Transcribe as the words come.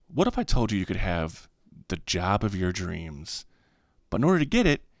What if I told you you could have the job of your dreams, but in order to get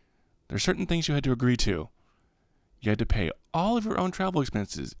it, there's certain things you had to agree to. You had to pay all of your own travel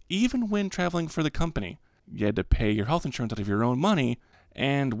expenses, even when traveling for the company. You had to pay your health insurance out of your own money,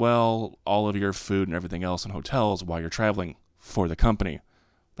 and, well, all of your food and everything else in hotels while you're traveling for the company.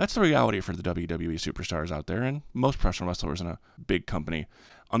 That's the reality for the WWE superstars out there and most professional wrestlers in a big company.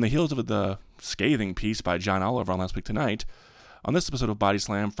 On the heels of the scathing piece by John Oliver on Last Week Tonight, on this episode of Body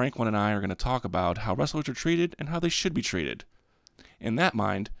Slam, Franklin and I are going to talk about how wrestlers are treated and how they should be treated. In that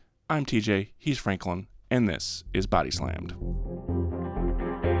mind, I'm TJ, he's Franklin, and this is Body Slammed.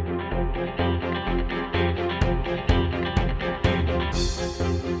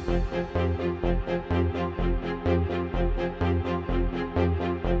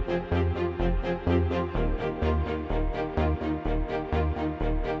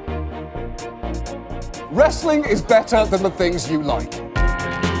 Wrestling is better than the things you like.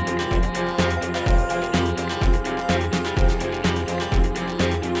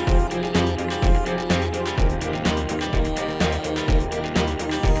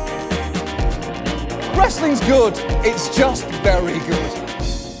 Wrestling's good, it's just very good.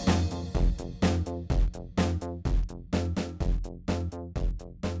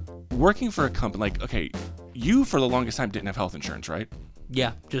 Working for a company, like, okay, you for the longest time didn't have health insurance, right?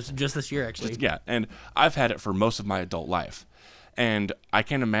 Yeah, just this year, actually. Yeah, and I've had it for most of my adult life. And I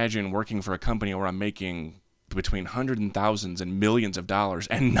can't imagine working for a company where I'm making between hundreds and thousands and millions of dollars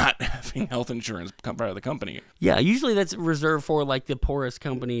and not having health insurance come out of the company. Yeah, usually that's reserved for, like, the poorest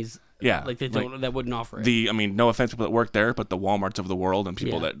companies. Yeah. Like, that wouldn't offer it. No offense to people that work there, but the Walmarts of the world and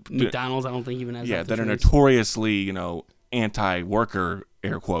people that... McDonald's, I don't think even has health that are insurance. notoriously, anti-worker,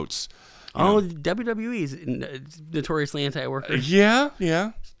 air quotes. WWE is notoriously anti-worker.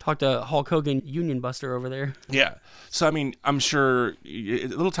 Yeah. Talk to Hulk Hogan, Union Buster over there. Yeah. So, I mean, I'm sure a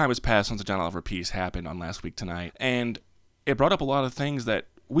little time has passed since the John Oliver piece happened on Last Week Tonight, and it brought up a lot of things that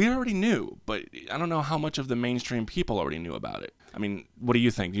we already knew, but I don't know how much of the mainstream people already knew about it. I mean, what do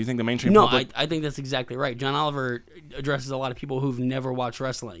you think? Do you think the mainstream public... No, I think that's exactly right. John Oliver addresses a lot of people who've never watched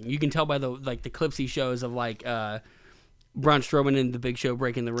wrestling. You can tell by the clips he shows of, like... Braun Strowman and the Big Show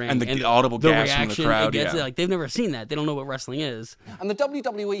breaking the ring. And the audible gas from the crowd. It gets, like, they've never seen that. They don't know what wrestling is. And the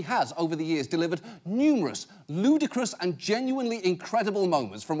WWE has, over the years, delivered numerous ludicrous and genuinely incredible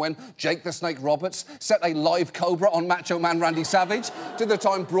moments, from when Jake the Snake Roberts set a live cobra on Macho Man Randy Savage, to the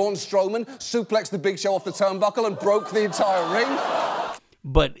time Braun Strowman suplexed the Big Show off the turnbuckle and broke the entire ring.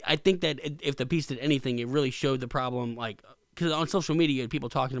 But I think that if the piece did anything, it really showed the problem, like... Because on social media, you had people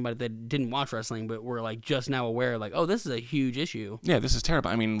talking about it that didn't watch wrestling, but were, like, just now aware, like, oh, this is a huge issue. Yeah, this is terrible.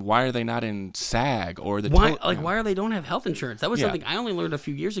 I mean, why are they not in SAG or the... Why are they don't have health insurance? That was something I only learned a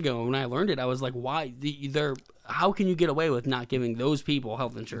few years ago. When I learned it, I was like, why? How can you get away with not giving those people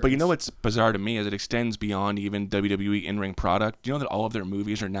health insurance? But you know what's bizarre to me is it extends beyond even WWE in-ring product. Do you know that all of their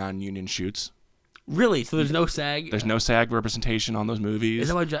movies are non-union shoots? Really? So there's no SAG? There's no SAG representation on those movies.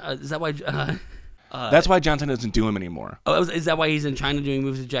 Is that why that's why John Cena doesn't do them anymore. Oh, is that why he's in China doing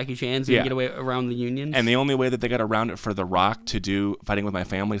moves with Jackie Chan so he can get away around the unions? And the only way that they got around it for The Rock to do Fighting With My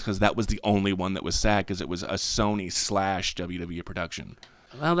Family is because that was the only one that was SAG, because it was a Sony / WWE production.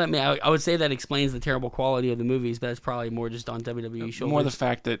 Well, I would say that explains the terrible quality of the movies, but that's probably more just on WWE shoulders. More the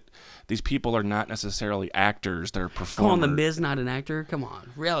fact that these people are not necessarily actors; they're performers. Come on, The Miz not an actor? Come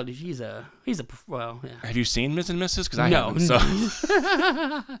on, reality. He's a well, yeah. Have you seen Ms. and Mrs.? Because I haven't.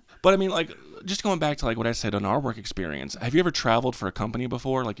 So. But I mean, like, just going back to like what I said on our work experience. Have you ever traveled for a company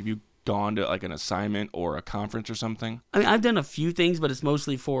before? Like, have you gone to like an assignment or a conference or something? I mean, I've done a few things, but it's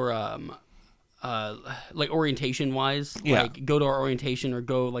mostly for like orientation wise, like go to our orientation or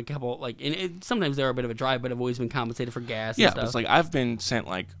go like a couple, like, and sometimes they're a bit of a drive, but I've always been compensated for gas. Yeah, and stuff. but it's like I've been sent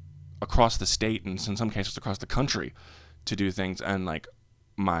like across the state and in some cases across the country to do things, and like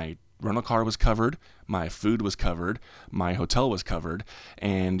my rental car was covered, my food was covered, my hotel was covered,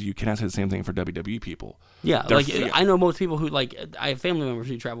 and you cannot say the same thing for WWE people. Yeah, I know most people who, like, I have family members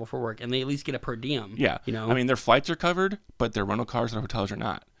who travel for work, and they at least get a per diem. Yeah, I mean, their flights are covered, but their rental cars and hotels are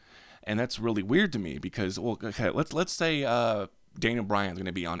not. And that's really weird to me because, well, okay, let's say Daniel Bryan's going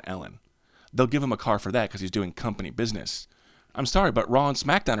to be on Ellen. They'll give him a car for that because he's doing company business. I'm sorry, but Raw and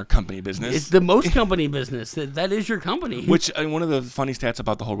SmackDown are company business. It's the most company business. That is your company. Which, one of the funny stats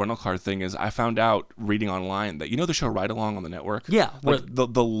about the whole rental car thing is I found out reading online that, the show Ride Along on the network? Yeah. Like,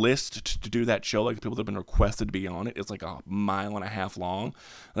 the list to do that show, like the people that have been requested to be on it, is like a mile and a half long.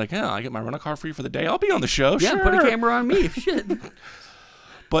 Like, yeah, I get my rental car free for the day. I'll be on the show. Yeah, sure. Put a camera on me. Shit.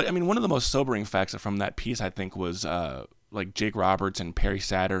 But, I mean, one of the most sobering facts from that piece, I think, was like Jake Roberts and Perry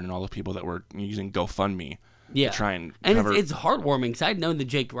Saturn and all the people that were using GoFundMe Yeah, to try and and cover. it's heartwarming because I'd known the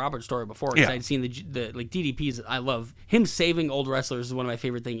Jake Roberts story before. Because Yeah. I'd seen the like DDPs. I love him saving old wrestlers is one of my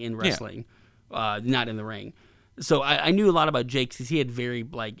favorite things in wrestling, not in the ring. So I knew a lot about Jake because he had very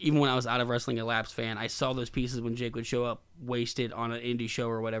like even when I was out of wrestling a Lapsed fan, I saw those pieces when Jake would show up wasted on an indie show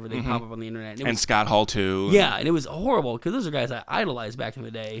or whatever. They pop up on the internet, and Scott Hall too. Yeah, and it was horrible because those are guys I idolized back in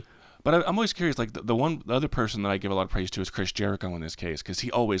the day. But I'm always curious. Like the other person that I give a lot of praise to is Chris Jericho in this case because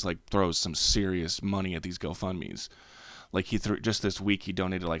he always like throws some serious money at these GoFundmes. Like he threw just this week he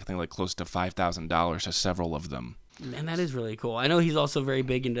donated like I think like close to $5,000 to several of them. And that is really cool. I know he's also very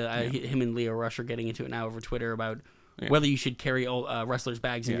big into him and Leo Rush are getting into it now over Twitter about whether you should carry old wrestlers'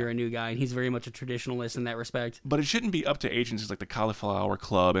 bags if you're a new guy, and he's very much a traditionalist in that respect. But it shouldn't be up to agencies like the Cauliflower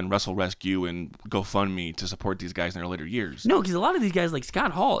Club and Wrestle Rescue and GoFundMe to support these guys in their later years. No, because a lot of these guys, like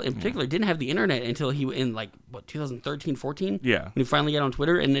Scott Hall in particular, didn't have the internet until he in like 2013, 14. Yeah, when he finally got on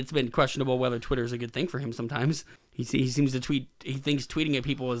Twitter, and it's been questionable whether Twitter is a good thing for him. Sometimes he seems to tweet. He thinks tweeting at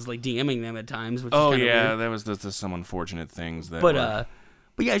people is like DMing them at times. Which is kind of weird. That was some unfortunate things that.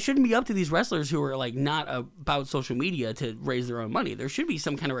 But yeah, it shouldn't be up to these wrestlers who are like not about social media to raise their own money. There should be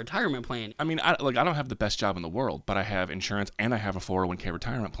some kind of retirement plan. I mean, I don't have the best job in the world, but I have insurance and I have a 401k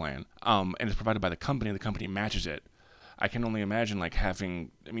retirement plan. And it's provided by the company. The company matches it. I can only imagine like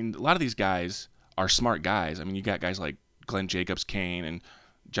having. I mean, a lot of these guys are smart guys. I mean, you got guys like Glenn Jacobs, Kane, and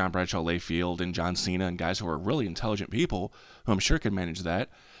John Bradshaw Layfield, and John Cena, and guys who are really intelligent people who I'm sure could manage that.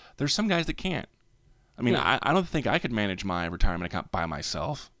 There's some guys that can't. I mean, I don't think I could manage my retirement account by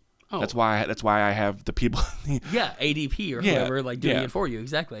myself. Oh. That's why I have the people. ADP or whoever like doing it for you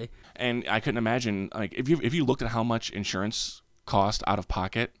exactly. And I couldn't imagine like if you looked at how much insurance cost out of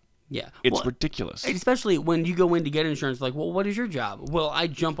pocket. Yeah, it's ridiculous. Especially when you go in to get insurance, like, well, what is your job? Well, I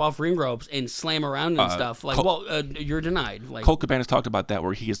jump off ring ropes and slam around and stuff. Like, you're denied. Like, Colt Cabana's talked about that,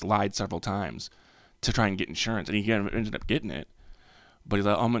 where he has lied several times to try and get insurance, and he ended up getting it. But he's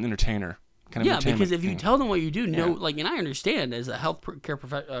like, I'm an entertainer. Because if you tell them what you do, and I understand as a health care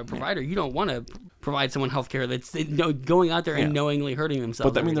provider, you don't want to provide someone health care that's going out there and knowingly hurting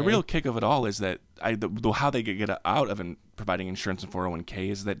themselves. But I mean, the real kick of it all is that how they get out of providing insurance and 401k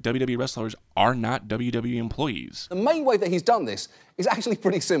is that WWE wrestlers are not WWE employees. The main way that he's done this is actually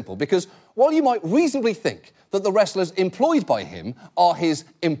pretty simple because while you might reasonably think that the wrestlers employed by him are his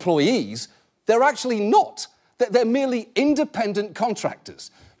employees, they're actually not. They're merely independent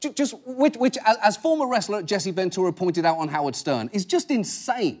contractors. Which, as former wrestler Jesse Ventura pointed out on Howard Stern, is just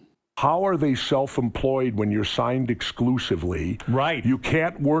insane. How are they self-employed when you're signed exclusively? Right. You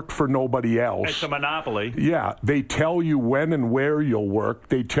can't work for nobody else. It's a monopoly. Yeah. They tell you when and where you'll work.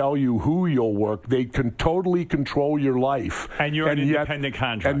 They tell you who you'll work. They can totally control your life. And you're an independent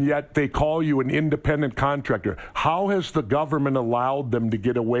contractor. And yet they call you an independent contractor. How has the government allowed them to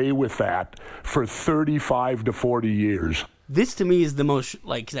get away with that for 35 to 40 years? This to me is the most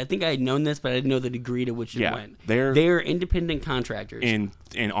because I think I had known this, but I didn't know the degree to which it went. They're independent contractors. In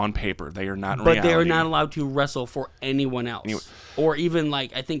on paper, they are not. In but reality. they are not allowed to wrestle for anyone else, or even I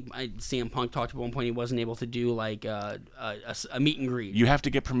think CM Punk talked at one point he wasn't able to do a meet and greet. You have to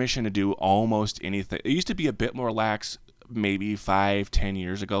get permission to do almost anything. It used to be a bit more lax, maybe 5-10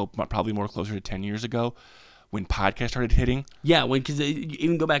 years ago, probably more closer to 10 years ago. When podcasts started hitting? Yeah, because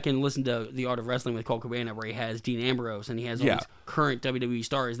even go back and listen to The Art of Wrestling with Colt Cabana, where he has Dean Ambrose and he has all these current WWE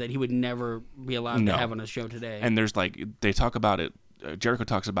stars that he would never be allowed to have on his show today. And there's they talk about it, Jericho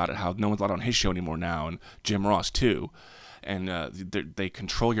talks about it, how no one's allowed on his show anymore now, and Jim Ross too. And they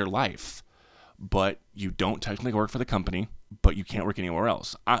control your life, but you don't technically work for the company, but you can't work anywhere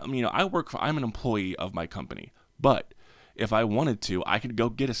else. I'm an employee of my company, but if I wanted to, I could go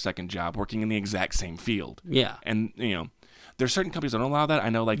get a second job working in the exact same field. Yeah. And, there's certain companies that don't allow that. I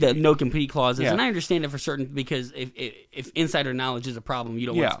know, the no compete clauses. Yeah. And I understand it for certain because if insider knowledge is a problem, you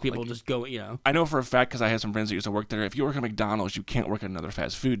don't want people just go, I know for a fact because I had some friends that used to work there. If you work at McDonald's, you can't work at another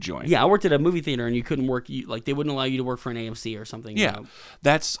fast food joint. Yeah, I worked at a movie theater and you couldn't work, they wouldn't allow you to work for an AMC or something. Yeah,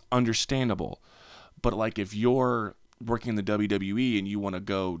 that's understandable. But, if you're working in the WWE and you want to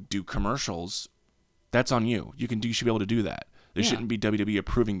go do commercials, that's on you. You should be able to do that. There shouldn't be WWE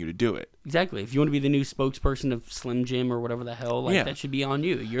approving you to do it. Exactly. If you want to be the new spokesperson of Slim Jim or whatever the hell, that should be on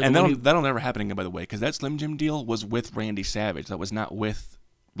you. That'll never happen again, by the way, because that Slim Jim deal was with Randy Savage. That was not with.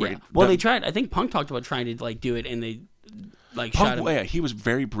 They tried. I think Punk talked about trying to do it, and they shot him. Yeah, he was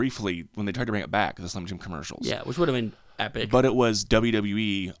very briefly when they tried to bring it back, the Slim Jim commercials. Yeah, which would have been epic. But it was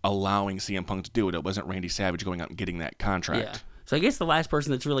WWE allowing CM Punk to do it. It wasn't Randy Savage going out and getting that contract. Yeah. So I guess the last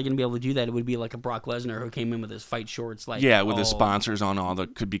person that's really going to be able to do that would be a Brock Lesnar who came in with his fight shorts. With his sponsors on all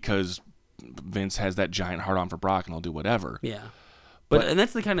because Vince has that giant heart on for Brock and he'll do whatever. Yeah. But and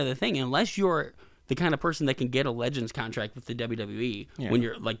that's the kind of the thing. Unless you're the kind of person that can get a Legends contract with the WWE Yeah. when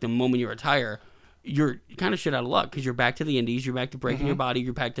you're like the moment you retire, you're kind of shit out of luck because you're back to the indies, you're back to breaking your body,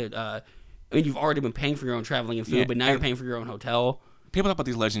 you're back to. I mean, you've already been paying for your own traveling and food, Yeah, but now you're paying for your own hotel. People talk about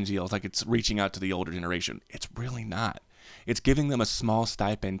these Legends deals like it's reaching out to the older generation. It's really not. It's giving them a small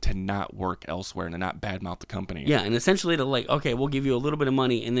stipend to not work elsewhere and to not badmouth the company. Yeah, and essentially to like, okay, we'll give you a little bit of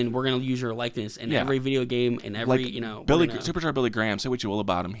money, and then we're gonna use your likeness in every video game and every, Like we're gonna- Superstar Billy Graham, say what you will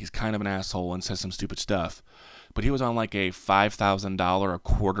about him, he's kind of an asshole and says some stupid stuff. But he was on like a $5,000 a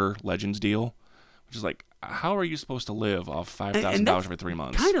quarter Legends deal, which is like, how are you supposed to live off $5,000 for 3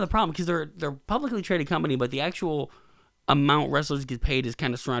 months? Kind of the problem because they're a publicly traded company, but the actual amount wrestlers get paid is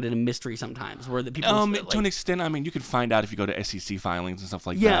kind of surrounded in mystery sometimes. Where the people to an extent, I mean, you can find out if you go to SEC filings and stuff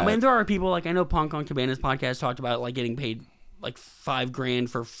like that. yeah, I mean, there are people like I know Punk on Cabana's podcast talked about like getting paid like $5,000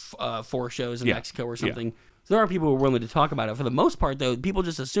 for 4 shows in Mexico or something. So there are people who are willing to talk about it. For the most part, though, people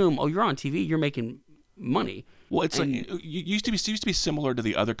just assume, oh, you're on TV, you're making money. Well, it's like you used to be similar to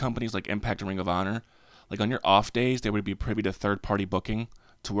the other companies like Impact and Ring of Honor. Like on your off days, they would be privy to third-party booking,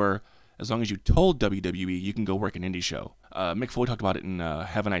 to where as long as you told WWE, you can go work an indie show. Mick Foley talked about it in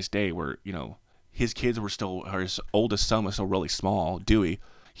Have a Nice Day, where his kids were still, or his oldest son was still really small, Dewey.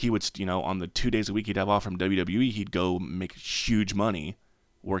 He would, on the 2 days a week he'd have off from WWE, he'd go make huge money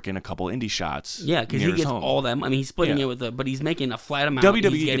working a couple indie shots. Yeah, because he gets all that. I mean, he's splitting it with but he's making a flat amount.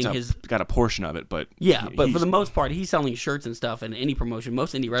 WWE he's getting got a portion of it, but but for the most part, he's selling shirts and stuff. And indie promotion,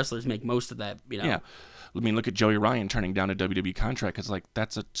 most indie wrestlers make most of that. Yeah. I mean, look at Joey Ryan turning down a WWE contract because, like,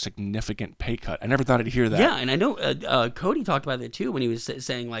 that's a significant pay cut. I never thought I'd hear that. Yeah, and I know Cody talked about that too when he was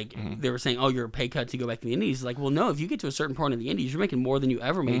saying, like, they were saying, oh, you're a pay cut to go back to the Indies. Like, well, no, if you get to a certain point in the Indies, you're making more than you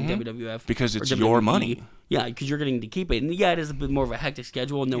ever made in WWF. Because it's or your WWE. money. Yeah, because you're getting to keep it. And yeah, it is a bit more of a hectic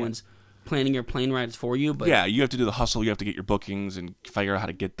schedule. No one's planning your plane rides for you. But yeah, you have to do the hustle. You have to get your bookings and figure out how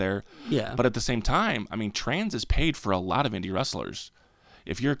to get there. Yeah. But at the same time, I mean, trans is paid for a lot of indie wrestlers.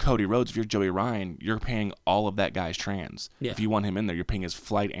 If you're Cody Rhodes, if you're Joey Ryan, you're paying all of that guy's trans. Yeah. If you want him in there, you're paying his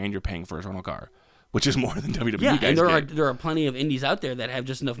flight and you're paying for his rental car, which is more than WWE yeah, guys and get. there are plenty of indies out there that have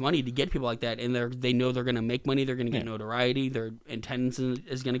just enough money to get people like that, and they know they're going to make money, they're going to get notoriety, their attendance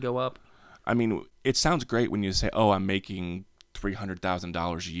is going to go up. I mean, it sounds great when you say, "Oh, I'm making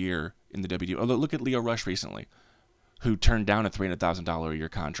 $300,000 a year in the WWE." Oh, look at Leo Rush recently, who turned down a $300,000 a year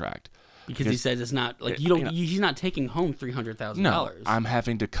contract. Because he says it's not like he's not taking home $300,000. No, I'm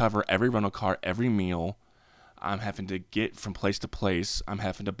having to cover every rental car, every meal. I'm having to get from place to place. I'm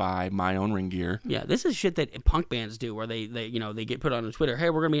having to buy my own ring gear. Yeah, this is shit that punk bands do, where they get put on Twitter. Hey,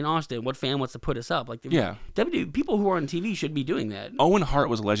 we're gonna be in Austin. What fan wants to put us up? Like, people who are on TV should be doing that. Owen Hart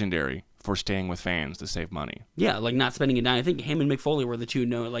was legendary for staying with fans to save money. Yeah, like not spending a dime. I think him and Mick Foley were the two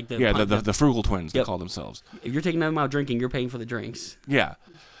the frugal twins. They call themselves. If you're taking them out drinking, you're paying for the drinks. Yeah.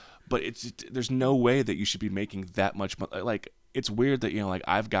 But there's no way that you should be making that much money. Like, it's weird that, like,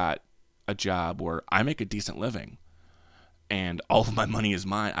 I've got a job where I make a decent living and all of my money is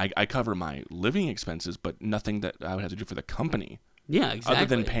mine. I cover my living expenses, but nothing that I would have to do for the company. Yeah, exactly.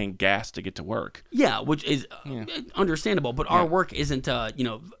 Other than paying gas to get to work. Yeah, which is understandable. But our work isn't,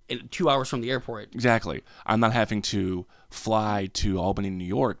 2 hours from the airport. Exactly. I'm not having to fly to Albany, New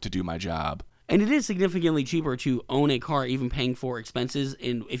York to do my job. And it is significantly cheaper to own a car, even paying for expenses,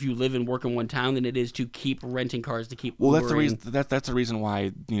 if you live and work in one town, than it is to keep renting cars to keep. Well, that's the reason. That's the reason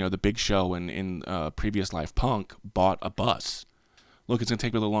why the Big Show in Previous Life Punk bought a bus. Look, it's gonna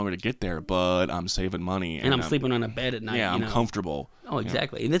take me a little longer to get there, but I'm saving money, and I'm sleeping on a bed at night. Yeah, I'm comfortable. Oh,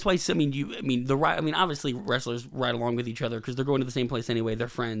 exactly, and that's why. Obviously, wrestlers ride along with each other because they're going to the same place anyway. They're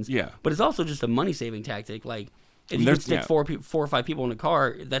friends. Yeah, but it's also just a money saving tactic. Like, if you can stick 4 or 5 people in a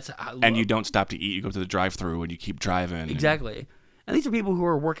car, and you don't stop to eat. You go to the drive-through and you keep driving. Exactly. And these are people who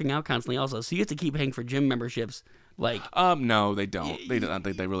are working out constantly also. So you have to keep paying for gym memberships. Like, no, they don't.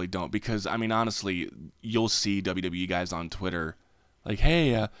 They really don't. Because, I mean, honestly, you'll see WWE guys on Twitter like,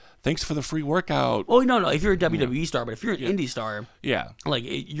 hey, thanks for the free workout. Oh, no. If you're a WWE star, but if you're an indie star, like,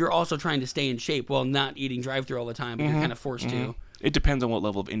 you're also trying to stay in shape while not eating drive-through all the time, but you're kind of forced to. It depends on what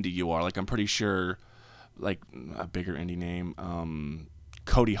level of indie you are. Like, I'm pretty sure, like, a bigger indie name,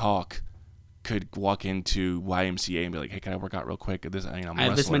 Cody Hawk could walk into YMCA and be like, hey, can I work out real quick? I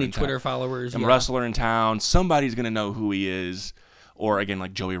have this many Twitter followers. I'm a wrestler in town. Somebody's going to know who he is. Or, again,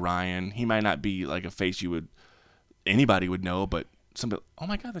 like Joey Ryan. He might not be like a face anybody would know, but somebody, oh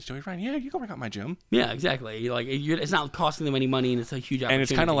my God, that's Joey Ryan. Yeah, you can work out in my gym. Yeah, exactly. Like, it's not costing them any money, and it's a huge opportunity. And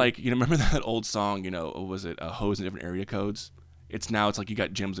it's kind of like, remember that old song, was it Hoes in different area codes? It's like you got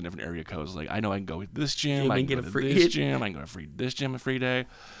gyms in different area codes. Like, I know I can go to this gym, I can go to this gym, I can go to this gym a free day.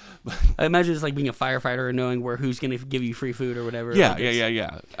 I imagine it's like being a firefighter and knowing who's going to give you free food or whatever. Yeah,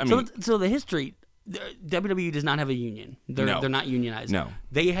 yeah. I mean, so the history, WWE does not have a union. They're not unionized. No.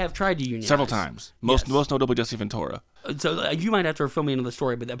 They have tried to unionize Several times. Most notably Jesse Ventura. So you might have to fill me into the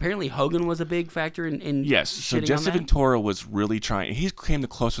story, but apparently Hogan was a big factor in Yes. So shitting on Jesse that? Ventura was really trying. He came the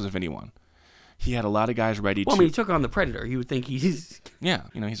closest of anyone. He had a lot of guys ready Well, to. I mean, he took on the Predator. You would think he's... Yeah,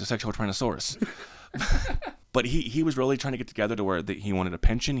 he's a sexual Tyrannosaurus. But he was really trying to get together to where he wanted a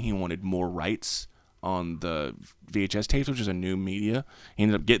pension. He wanted more rights on the VHS tapes, which is a new media. He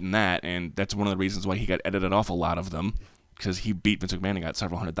ended up getting that, and that's one of the reasons why he got edited off a lot of them, because he beat Vince McMahon and got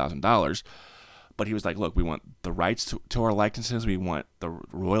several $100,000. But he was like, look, we want the rights to our likenesses. We want the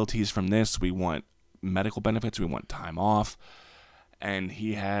royalties from this. We want medical benefits. We want time off. And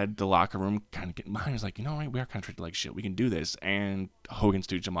he had the locker room kind of getting behind. He was like, we are kind of treated like shit. We can do this. And Hogan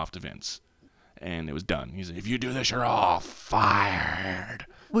stooged him off to Vince. And it was done. He's like, if you do this, you're all fired.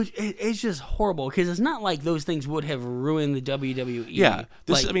 Which it's just horrible, because it's not like those things would have ruined the WWE. Yeah.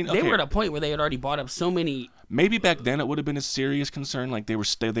 They were at a point where they had already bought up so many... Maybe back then it would have been a serious concern. Like they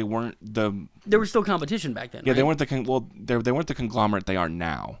weren't the... There was still competition back then, Yeah, right? they weren't they weren't the conglomerate they are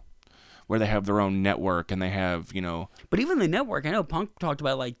now, where they have their own network and they have, But even the network, I know Punk talked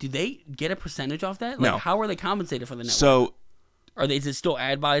about, like, do they get a percentage off that? Like, No. how are they compensated for the network? So... Is it still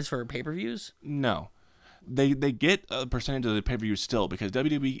ad buys for pay-per-views? No. They get a percentage of the pay-per-view still, because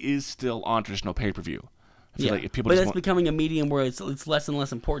WWE is still on traditional pay-per-view. I feel like if people but just that's becoming a medium where it's less and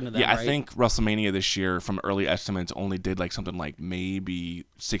less important to them, Yeah, right? I think WrestleMania this year, from early estimates, only did something like maybe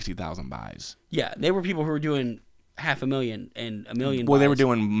 60,000 buys. Yeah, they were people who were doing 500,000 and 1 million Well, they were buys.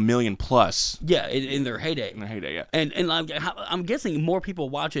 doing million plus Yeah, in their heyday. in their heyday, yeah. And I'm guessing more people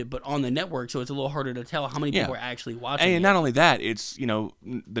watch it, but on the network, so it's a little harder to tell how many people are actually watching And it. not only that, it's,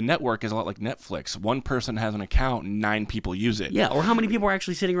 the network is a lot like Netflix. One person has an account and 9 people use it. Yeah, or how many people are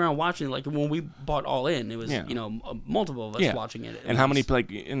actually sitting around watching it. Like when we bought All In, it was, Yeah. multiple of us watching it. And how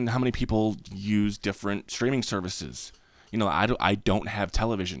many people use different streaming services? I don't have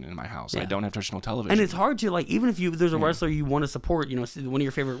television in my house. Yeah. I don't have traditional television. And it's hard to, even if there's a wrestler you want to support, one of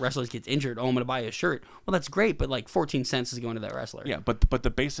your favorite wrestlers gets injured, I'm going to buy a shirt. Well, that's great, but 14 cents is going to that wrestler. Yeah, but the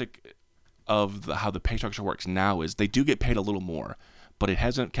basic of how the pay structure works now is they do get paid a little more, but it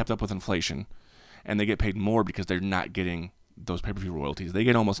hasn't kept up with inflation, and they get paid more because they're not getting those pay-per-view royalties. They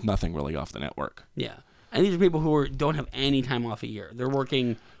get almost nothing really off the network. Yeah. And these are people who don't have any time off a year. They're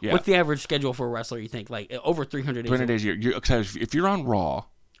working. Yeah. What's the average schedule for a wrestler, you think? Over 300 days. 300 days a year. If you're on Raw...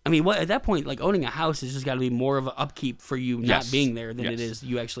 I mean, at that point, owning a house has just got to be more of an upkeep for you not being there than it is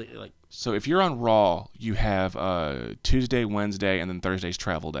you actually, So if you're on Raw, you have Tuesday, Wednesday, and then Thursday's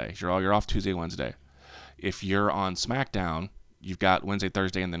travel day. You're off Tuesday, Wednesday. If you're on SmackDown, you've got Wednesday,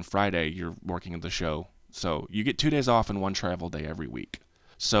 Thursday, and then Friday, you're working at the show. So you get 2 days off and 1 travel day every week.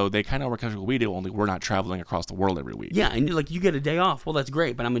 So they kind of work as we do, only we're not traveling across the world every week. Yeah, and you get a day off. Well, that's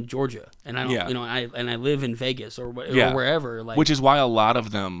great, but I'm in Georgia, and I don't, I live in Vegas or wherever. Which is why a lot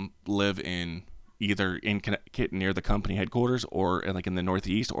of them live either in Connecticut near the company headquarters, or in the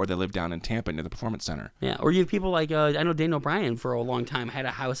Northeast, or they live down in Tampa near the Performance Center. Yeah, or you have people I know Daniel Bryan for a long time had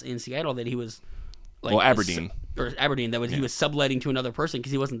a house in Seattle that he was. Aberdeen. He was subletting to another person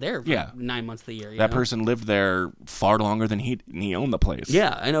because he wasn't there for 9 months of the year. That person lived there far longer than he owned the place.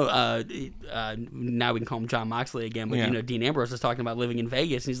 Yeah, I know. Now we can call him John Moxley again, but Dean Ambrose was talking about living in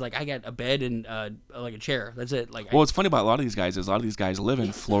Vegas, and he's like, I got a bed and a chair. That's it. What's funny about a lot of these guys is a lot of these guys live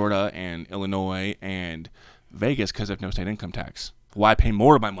in Florida and Illinois and Vegas because they have no state income tax. Why pay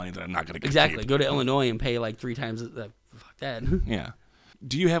more of my money that I'm not going to get exactly. paid? Go to Illinois and pay 3 times. Fuck that. Yeah.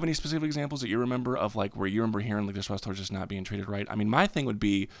 Do you have any specific examples that you remember of where you remember hearing this wrestler just not being treated right? I mean, my thing would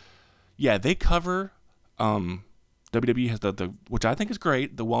be, they cover. WWE has the which I think is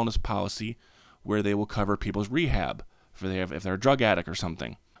great, the wellness policy, where they will cover people's rehab if they're a drug addict or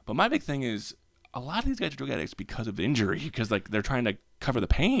something. But my big thing is, a lot of these guys are drug addicts because of injury, because they're trying to cover the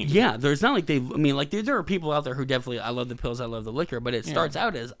pain. Yeah, there's not there are people out there who definitely, I love the pills, I love the liquor, but it starts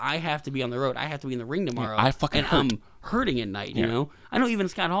out as, I have to be on the road, I have to be in the ring tomorrow. I fucking hurt. I'm hurting at night, you know? I know even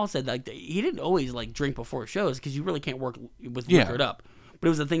Scott Hall said he didn't always drink before shows because you really can't work with liquored up. But it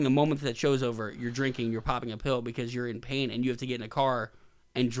was the thing, the moment that show's over, you're drinking, you're popping a pill because you're in pain and you have to get in a car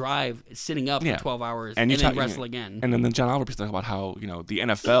and drive sitting up for 12 hours and then wrestle again. And then John Oliver talked about how, the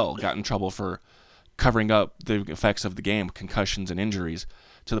NFL got in trouble for covering up the effects of the game, concussions and injuries,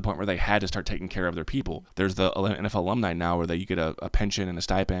 to the point where they had to start taking care of their people. There's the NFL alumni now where you get a pension and a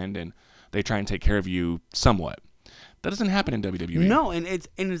stipend, and they try and take care of you somewhat. That doesn't happen in WWE. No, and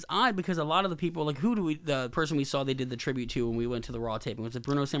it's odd because a lot of the people, the person we saw they did the tribute to when we went to the Raw taping, was it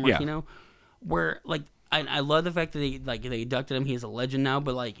Bruno Sammartino? Where, I love the fact that they inducted him. He is a legend now,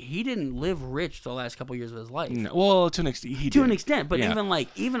 but like he didn't live rich the last couple years of his life. No, well, to an extent, he did. To an extent, but Yeah.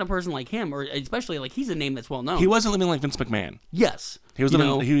 even a person like him, or especially like he's a name that's well known. He wasn't living like Vince McMahon. Yes, He was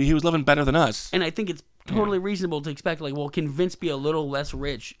living. He was living better than us. and I think it's totally reasonable to expect like, well, can Vince be a little less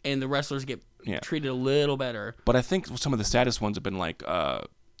rich and the wrestlers get treated a little better? But I think some of the saddest ones have been like,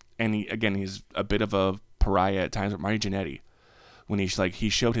 and he's a bit of a pariah at times. But Marty Jannetty, when he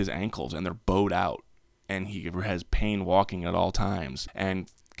showed his ankles and they're bowed out, and he has pain walking at all times,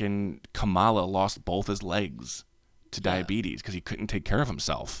 and Kamala lost both his legs to diabetes because he couldn't take care of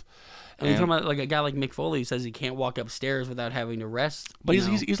himself. I mean, talking about like a guy like Mick Foley who says he can't walk upstairs without having to rest. But he's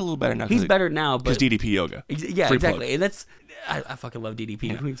a little better now. He's better now, but because DDP yoga. Yeah, Free exactly. plug. And that's I fucking love DDP.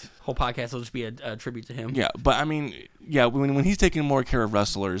 Yeah. This whole podcast will just be a tribute to him. Yeah, but I mean, when he's taking more care of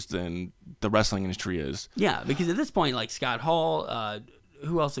wrestlers than the wrestling industry is. Yeah, because at this point, like Scott Hall,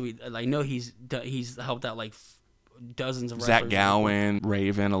 who else do we? I know he's helped out like dozens of wrestlers. Zach Gowen,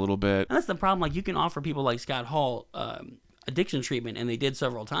 Raven, a little bit. And that's the problem. Like you can offer people like Scott Hall addiction treatment, and they did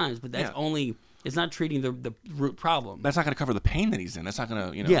several times, but that's only. It's not treating the root problem. That's not going to cover the pain that he's in. That's not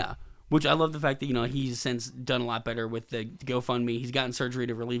going to, Yeah, which I love the fact that he's since done a lot better with the GoFundMe. He's gotten surgery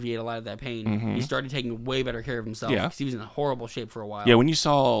to alleviate a lot of that pain. Mm-hmm. He started taking way better care of himself because he was in horrible shape for a while. Yeah, when you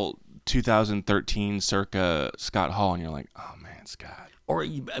saw 2013 circa Scott Hall, and you're like, oh man, Scott. Or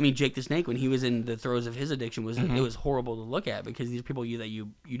I mean, Jake the Snake, when he was in the throes of his addiction, it was horrible to look at because these are people that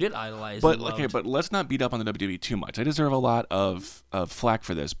you did idolize. But and loved. okay, but let's not beat up on the WWE too much. They deserve a lot of flack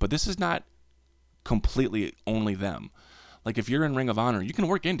for this, but this is not completely only them. Like if you're in Ring of Honor, you can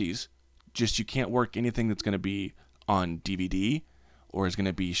work indies, just you can't work anything that's going to be on DVD or is going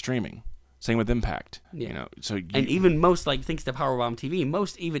to be streaming. Same with Impact. Yeah. And even most, like thanks to Powerbomb TV,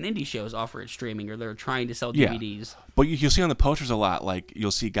 most even indie shows offer it streaming or they're trying to sell DVDs. But you'll see on the posters a lot, like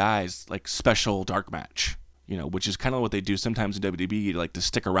you'll see guys like special dark match, which is kind of what they do sometimes in WWE, like to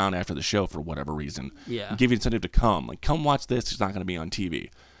stick around after the show for whatever reason. Yeah. And give you incentive to come. Like, come watch this. It's not going to be on TV.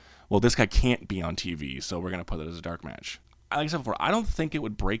 Well, this guy can't be on TV, so we're going to put it as a dark match. Like I said before, I don't think it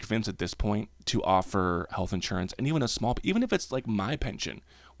would break Vince at this point to offer health insurance, and even even if it's like my pension,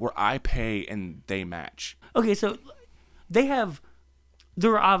 where I pay and they match. Okay, so there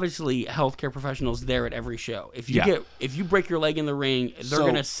are obviously healthcare professionals there at every show. If you break your leg in the ring, they're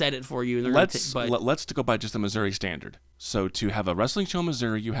going to set it for you. And let's go by just the Missouri standard. So to have a wrestling show in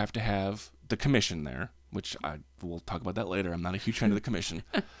Missouri, you have to have the commission there, which we'll talk about that later. I'm not a huge fan of the commission.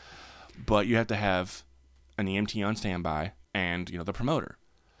 But you have to have an EMT on standby and, the promoter.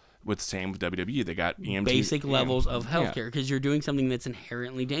 Same with WWE. They got EMT. Basic levels of healthcare because you're doing something that's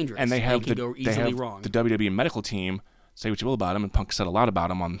inherently dangerous. And they can go easily wrong. The WWE medical team, say what you will about him, and Punk said a lot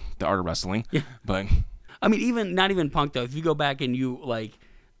about him on The Art of Wrestling. Yeah. But I mean, not even Punk, though. If you go back and you,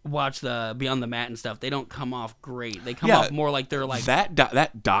 watch the Beyond the Mat and stuff, they don't come off great. They come off more like they're like...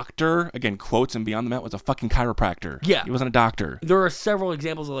 That doctor, again, quotes in Beyond the Mat, was a fucking chiropractor. Yeah. He wasn't a doctor. There are several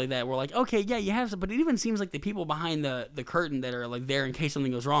examples like that where okay, yeah, you have some, but it even seems like the people behind the curtain that are like there in case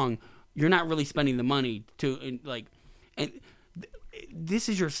something goes wrong, you're not really spending the money to, this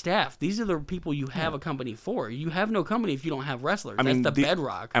is your staff. These are the people you have a company for. You have no company if you don't have wrestlers. That's the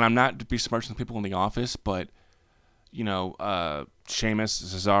bedrock. And I'm not to be smart to the people in the office, but... Sheamus,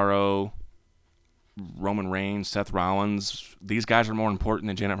 Cesaro, Roman Reigns, Seth Rollins, these guys are more important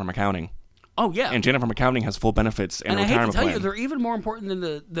than Janet from accounting. Oh, yeah. And Janet from accounting has full benefits and I retirement hate to tell plan. you, they're even more important than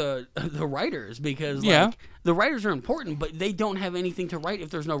the writers because the writers are important, but they don't have anything to write if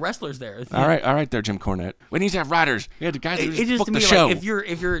there's no wrestlers there. All right there, Jim Cornette. We need to have writers. We had the guys who just book the show.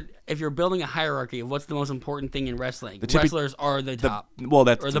 If you're building a hierarchy of what's the most important thing in wrestling, wrestlers are the top. The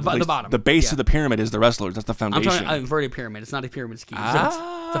bottom. The base of the pyramid is the wrestlers. That's the foundation. I'm talking an inverted pyramid. It's not a pyramid scheme.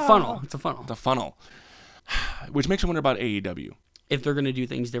 It's a funnel. It's a funnel. The funnel. Which makes me wonder about AEW. If they're going to do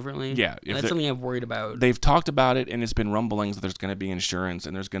things differently. Yeah. That's something I'm worried about. They've talked about it, and it's been rumblings that there's going to be insurance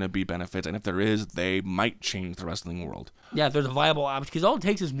and there's going to be benefits. And if there is, they might change the wrestling world. Yeah, if there's a viable option. Because all it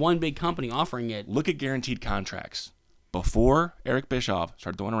takes is one big company offering it. Look at guaranteed contracts. Before Eric Bischoff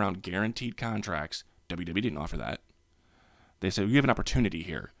started throwing around guaranteed contracts, WWE didn't offer that. They said, you have an opportunity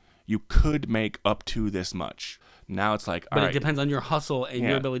here. You could make up to this much. Now it's like, but it depends on your hustle and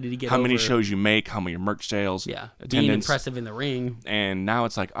your ability to get how many shows you make, how many merch sales, being impressive in the ring. And now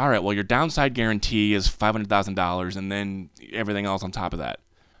it's like, all right, well, your downside guarantee is $500,000 and then everything else on top of that.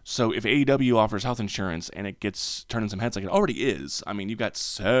 So if AEW offers health insurance and it gets turning some heads like it already is, I mean, you've got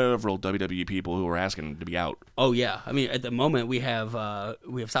several WWE people who are asking to be out. Oh, yeah. I mean, at the moment, we have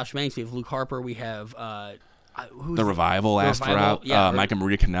Sasha Banks, we have Luke Harper, we have... the Revival asked for out. Mike and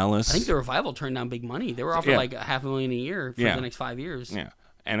Maria Kanellis. I think the Revival turned down big money. They were offered like $500,000 a year for the next 5 years. Yeah,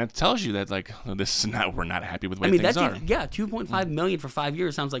 And it tells you that, like, we're not happy with the way things are. Yeah, $2.5 million for 5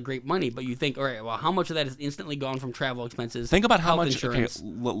 years sounds like great money, but you think, all right, well, how much of that is instantly gone from travel expenses? Think about how much. Insurance? Okay,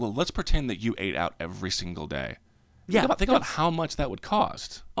 let's pretend that you ate out every single day. Yeah, Think about how much that would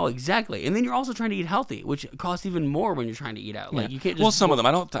cost. Oh, exactly. And then you're also trying to eat healthy, which costs even more when you're trying to eat out. Like you can't just. Well, some of them.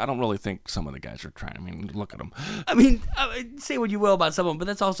 I don't really think some of the guys are trying. I mean, look at them. I mean, say what you will about some of them, but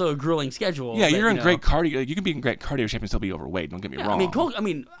that's also a grueling schedule. Yeah, you're in great cardio. You can be in great cardio shape and still be overweight. Don't get me wrong. I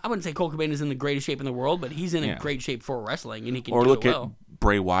mean, I wouldn't say Cole Cobain is in the greatest shape in the world, but he's in a great shape for wrestling, and he can. Or do look it at well.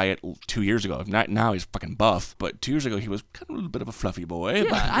 Bray Wyatt 2 years ago. Not now he's fucking buff, but 2 years ago he was kind of a little bit of a fluffy boy.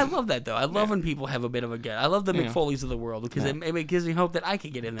 Yeah, I love that though. I love when people have a bit of a get. I love the McFoleys of the world because it gives me hope that I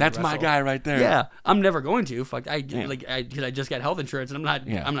could get in there. That's my guy right there. Yeah, I'm never going to. Fuck, I just got health insurance and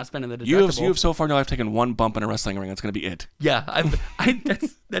I'm not spending the deductible. You have so far now. I've taken one bump in a wrestling ring. That's gonna be it. Yeah,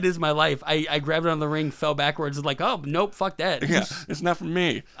 that is my life. I grabbed it on the ring, fell backwards, and like, oh nope, fuck that. Yeah, it's not for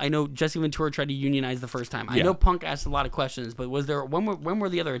me. I know Jesse Ventura tried to unionize the first time. I know Punk asked a lot of questions, but when were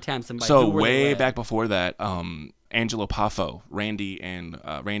the other attempts? And by so who were way they back before that, Angelo Poffo,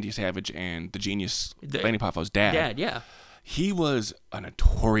 Randy Savage and the Genius, Randy Poffo's dad. Yeah. He was a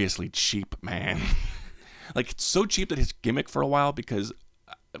notoriously cheap man. Like, so cheap that his gimmick for a while, because,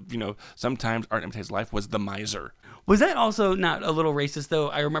 sometimes Art Imitates Life, was the miser. Was that also not a little racist, though?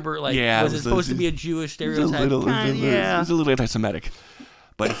 I remember, was it supposed to be a Jewish stereotype? It was a little anti-Semitic.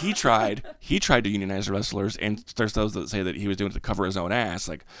 But he tried to unionize the wrestlers, and there's those that say that he was doing it to cover his own ass.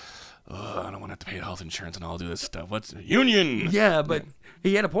 Like, I don't want to have to pay health insurance and all do this stuff. What's union? Yeah, but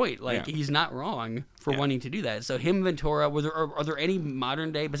he had a point. Like, he's not wrong for wanting to do that. So him, Ventura, are there any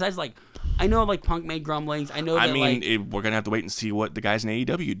modern day, besides, like, I know, like, Punk made grumblings. I know that, we're going to have to wait and see what the guys in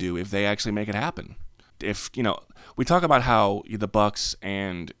AEW do if they actually make it happen. If, we talk about how the Bucks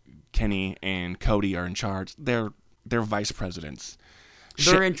and Kenny and Cody are in charge. They're vice presidents.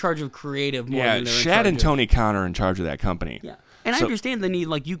 They're in charge of creative more than they're in Shad charge and Tony Khan are in charge of that company. Yeah. And I understand the need.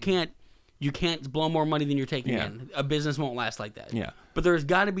 Like, you can't blow more money than you're taking in. A business won't last like that. Yeah. But there's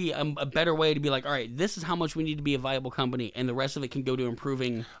got to be a better way to be like, all right, this is how much we need to be a viable company, and the rest of it can go to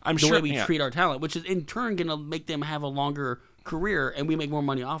improving way we treat our talent, which is in turn going to make them have a longer career, and we make more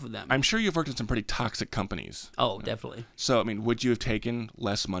money off of them. I'm sure you've worked in some pretty toxic companies. Oh, definitely. So, would you have taken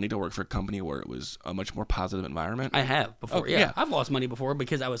less money to work for a company where it was a much more positive environment? I have before. Yeah. I've lost money before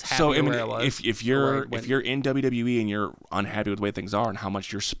because I was happy where I was. If you're in WWE and you're unhappy with the way things are and how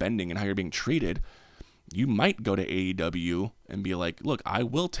much you're spending and how you're being treated, you might go to AEW and be like, look, I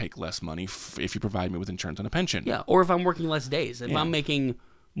will take less money if you provide me with insurance and a pension. Yeah, or if I'm working less days. If I'm making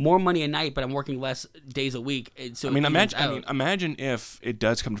more money a night, but I'm working less days a week. So imagine if it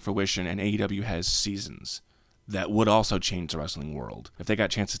does come to fruition and AEW has seasons that would also change the wrestling world. If they got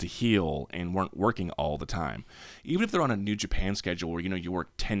chances to heal and weren't working all the time. Even if they're on a New Japan schedule where, you work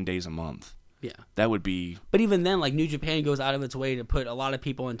 10 days a month. Yeah. That would be... But even then, like, New Japan goes out of its way to put a lot of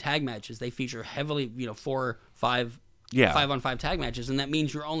people in tag matches. They feature heavily, 4, 5, 5-on-5 tag matches. And that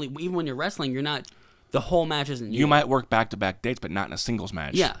means even when you're wrestling, you're not... The whole match isn't you might work back-to-back dates, but not in a singles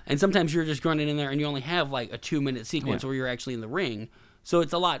match. Yeah, and sometimes you're just running in there and you only have like a 2-minute sequence where you're actually in the ring. So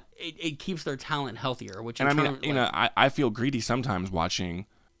it's a lot. It keeps their talent healthier. Which I feel greedy sometimes watching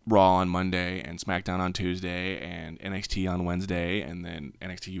Raw on Monday and SmackDown on Tuesday and NXT on Wednesday and then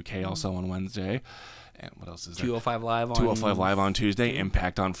NXT UK also on Wednesday. And what else is there? 205 Live on 205 Live on Tuesday,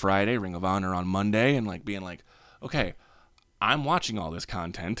 Impact on Friday, Ring of Honor on Monday, and like being like, okay, I'm watching all this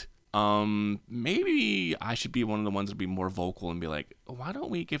content. Maybe I should be one of the ones to be more vocal and be like, why don't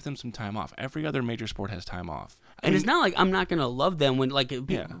we give them some time off? Every other major sport has time off. It's not like I'm not going to love them when, like,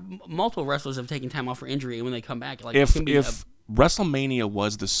 multiple wrestlers have taken time off for injury, and when they come back, like, if WrestleMania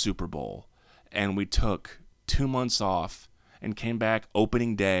was the Super Bowl and we took 2 months off and came back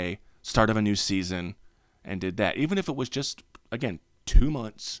opening day, start of a new season, and did that, even if it was just, again, 2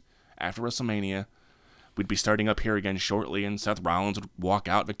 months after WrestleMania, we'd be starting up here again shortly, and Seth Rollins would walk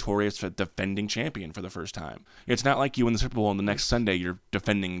out victorious for defending champion for the first time. It's not like you win the Super Bowl and the next Sunday you're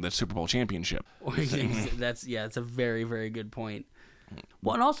defending the Super Bowl championship. It's a very, very good point.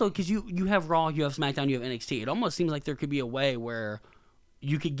 Well, and also because you have Raw, you have SmackDown, you have NXT. It almost seems like there could be a way where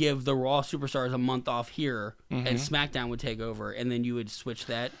you could give the Raw superstars a month off here, and SmackDown would take over, and then you would switch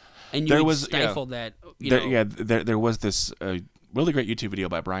that, and you would stifle that. There was this really great YouTube video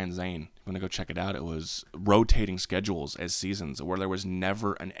by Brian Zane. If you want to go check it out, it was rotating schedules as seasons where there was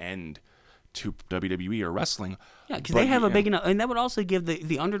never an end to WWE or wrestling. Yeah, because they have a big enough, and that would also give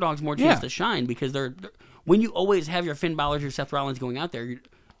the underdogs more chance to shine, because they're when you always have your Finn Balor, your Seth Rollins going out there,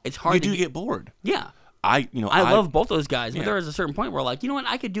 it's hard. You get bored. Yeah. I love both those guys, but there is a certain point where like, you know what,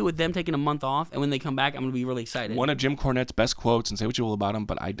 I could do with them taking a month off, and when they come back, I'm gonna be really excited. One of Jim Cornette's best quotes, and say what you will about him,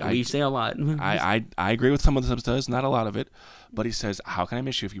 but we say a lot. I agree with some of the stuff he does, not a lot of it, but he says, "How can I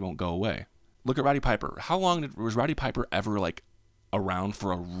miss you if you won't go away?" Look at Roddy Piper. How long was Roddy Piper ever like around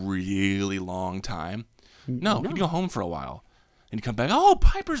for a really long time? No. He'd go home for a while. And you come back, oh,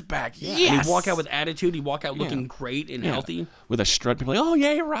 Piper's back. Yeah. Yes. And he'd walk out with attitude. He'd walk out looking great and healthy. With a strut. People are like, oh,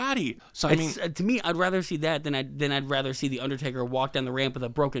 yay, Roddy. So, I mean, to me, I'd rather see that than I'd rather see The Undertaker walk down the ramp with a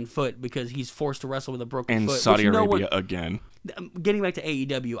broken foot because he's forced to wrestle with a broken foot. In Saudi Arabia again. Getting back to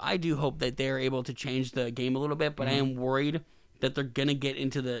AEW, I do hope that they're able to change the game a little bit, but I am worried that they're going to get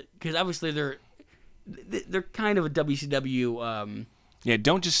into the... Because obviously they're kind of a WCW... Yeah,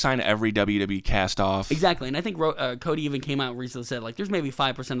 don't just sign every WWE cast off. Exactly, and I think Cody even came out and recently said, like, there's maybe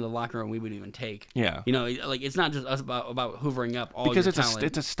 5% of the locker room we would even take. Yeah. You know, like, it's not just us about hoovering up all because your talent. Because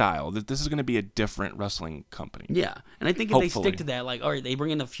it's a style. This is going to be a different wrestling company. Yeah, and I think if they stick to that, like, all right, they bring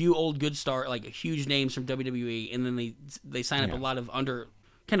in a few old good like, huge names from WWE, and then they sign up a lot of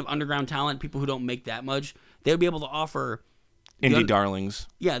underground talent, people who don't make that much, they would be able to offer... Indie darlings.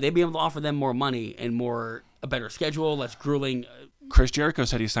 Yeah, they'd be able to offer them more money and a better schedule, less grueling... Chris Jericho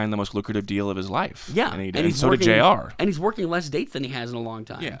said he signed the most lucrative deal of his life. Yeah, and so did JR. And he's working less dates than he has in a long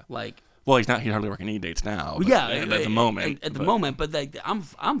time. Yeah, like, well, he's hardly working any dates now. But yeah, at the moment. At the moment, but like,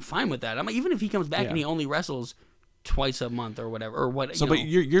 I'm fine with that. Even if he comes back and he only wrestles twice a month or whatever, or what. So, but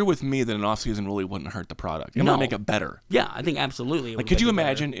you're with me that an off season really wouldn't hurt the product. It might make it better. Yeah, I think absolutely. Like, could you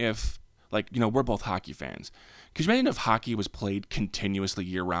imagine if, like, we're both hockey fans. Could you imagine if hockey was played continuously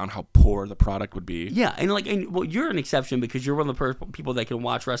year-round, how poor the product would be? Yeah, and well, you're an exception because you're one of the people that can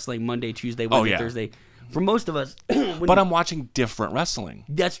watch wrestling Monday, Tuesday, Wednesday, Thursday. For most of us... but I'm watching different wrestling.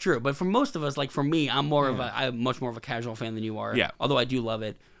 That's true. But for most of us, like for me, I'm much more of a casual fan than you are. Yeah. Although I do love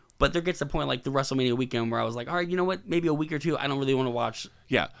it. But there gets the point, like the WrestleMania weekend, where I was like, all right, you know what? Maybe a week or two, I don't really want to watch.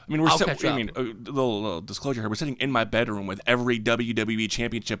 Yeah, I mean, a little disclosure here. We're sitting in my bedroom with every WWE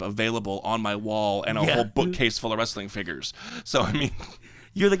championship available on my wall and a whole bookcase full of wrestling figures. So I mean,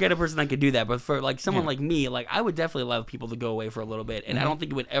 you're the kind of person that could do that. But for like someone like me, like I would definitely love people to go away for a little bit, and I don't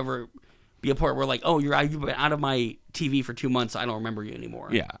think it would ever be a part where like, oh, you've been out of my TV for 2 months, so I don't remember you anymore.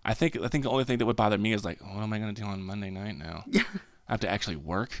 Yeah, I think the only thing that would bother me is like, what am I going to do on Monday night now? Yeah. I have to actually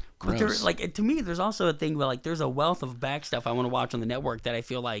work. Gross. But to me, there's also a thing where like there's a wealth of back stuff I want to watch on the network that I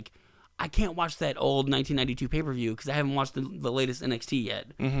feel like I can't watch that old 1992 pay-per-view because I haven't watched the latest NXT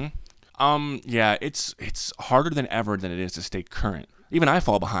yet. Mm-hmm. Yeah, it's harder than ever than it is to stay current. Even I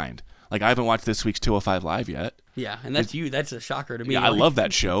fall behind. Like I haven't watched this week's 205 Live yet. Yeah, and that's a shocker to me. Yeah, I love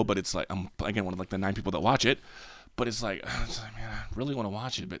that show, but it's like I'm again one of like the 9 people that watch it. But it's like, man, I really want to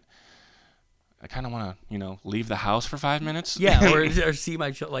watch it, but I kind of want to, leave the house for 5 minutes. Yeah, or see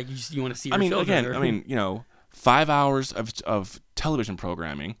my show. Like you want to see your children. 5 hours of television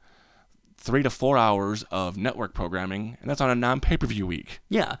programming, 3 to 4 hours of network programming, and that's on a non-pay-per-view week.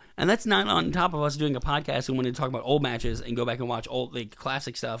 Yeah, and that's not on top of us doing a podcast and wanting to talk about old matches and go back and watch old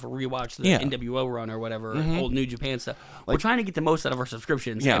classic stuff or rewatch the NWO run or whatever, old New Japan stuff. We're trying to get the most out of our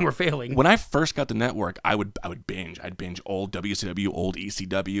subscriptions, and we're failing. When I first got the network, I would binge. I'd binge old WCW, old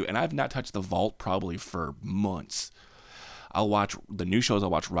ECW, and I've not touched the vault probably for months. I'll watch the new shows.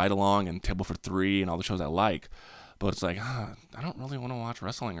 I'll watch Ride Along and Table for Three and all the shows I like. But it's like, I don't really want to watch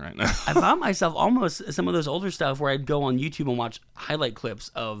wrestling right now. I found myself almost some of those older stuff where I'd go on YouTube and watch highlight clips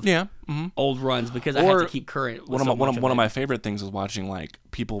of old runs because I have to keep current. With one of my favorite things is watching like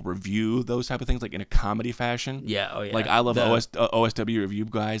people review those type of things like in a comedy fashion. Yeah, oh yeah. Like I love OSW review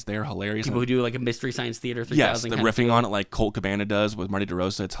guys; they're hilarious. People who do like a Mystery Science Theater 3000. Yes, the riffing on it like Colt Cabana does with Marty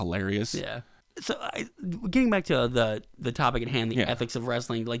DeRosa. It's hilarious. Yeah. So getting back to the topic at hand, the ethics of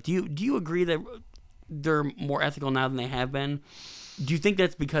wrestling. Like, do you agree that they're more ethical now than they have been? Do you think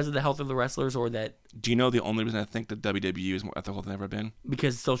that's because of the health of the wrestlers, or that? Do you know the only reason I think that WWE is more ethical than they've ever been?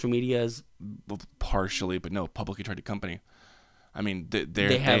 Because social media is partially, but no, publicly traded company. I mean,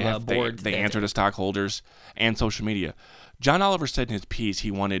 they have a board. They answer to stockholders and social media. John Oliver said in his piece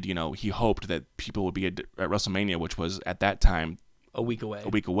he wanted, he hoped that people would be at WrestleMania, which was at that time a week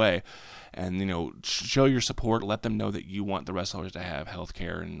away, and show your support. Let them know that you want the wrestlers to have health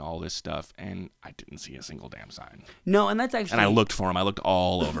care and all this stuff. And I didn't see a single damn sign. No, and that's actually. And I looked for him. I looked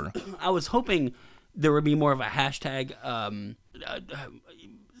all over. I was hoping there would be more of a hashtag.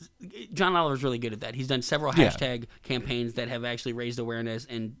 John Oliver's really good at that. He's done several hashtag campaigns that have actually raised awareness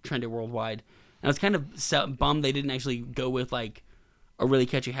and trended worldwide. And I was kind of bummed they didn't actually go with like a really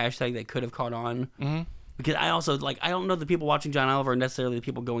catchy hashtag that could have caught on. Mm-hmm. Because I also I don't know the people watching John Oliver are necessarily the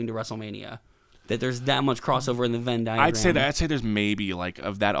people going to WrestleMania. that there's that much crossover in the Venn diagram. I'd say there's maybe like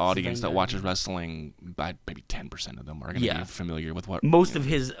of that audience that watches wrestling, maybe 10% of them are going to be familiar with what most of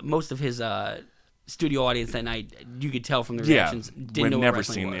his studio audience that night. You could tell from the reactions. Didn't know what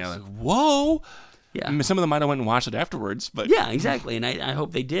wrestling was. Like, whoa. Yeah, I mean, some of them might have went and watched it afterwards, but yeah, exactly. And I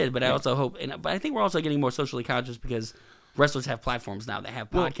hope they did, but I also hope, but I think we're also getting more socially conscious because wrestlers have platforms now. They have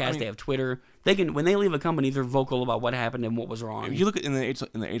podcasts, they have Twitter. They can, when they leave a company, they're vocal about what happened and what was wrong. If you look at in the age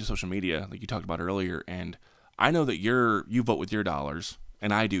of social media, like you talked about earlier, and I know that you vote with your dollars,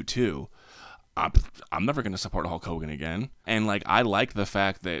 and I do too. I'm never going to support Hulk Hogan again. And like I like the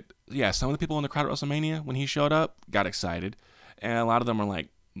fact that some of the people in the crowd at WrestleMania when he showed up got excited, and a lot of them were like,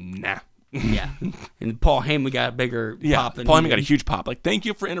 nah. Yeah, and Paul Heyman got a bigger pop than Paul Heyman got a huge pop. Like, thank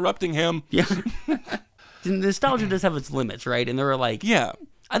you for interrupting him. Yeah. Nostalgia does have its limits, right? And there are like, I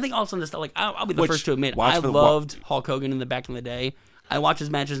think also like I'll be the first to admit I loved Hulk Hogan in the back in the day. I watch his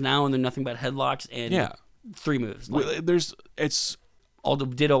matches now, and they're nothing but headlocks and 3 moves. Like, it's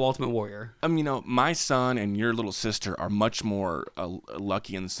ditto Ultimate Warrior. My son and your little sister are much more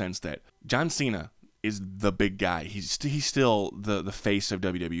lucky in the sense that John Cena is the big guy. He's still the face of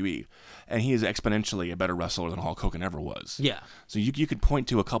WWE, and he is exponentially a better wrestler than Hulk Hogan ever was. Yeah. So you could point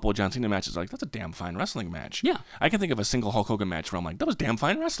to a couple of John Cena matches like, that's a damn fine wrestling match. Yeah. I can think of a single Hulk Hogan match where I'm like, that was damn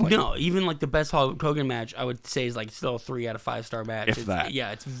fine wrestling. No, even like the best Hulk Hogan match, I would say is like still a 3 out of 5 star match. If that.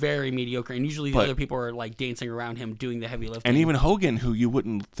 Yeah, it's very mediocre, and usually the other people are like dancing around him doing the heavy lifting. And even Hogan, who you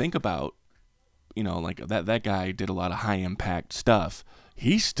wouldn't think about, like that guy did a lot of high impact stuff.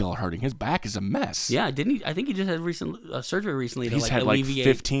 He's still hurting. His back is a mess. Yeah, didn't he? I think he just had recent surgery recently to He's had alleviate,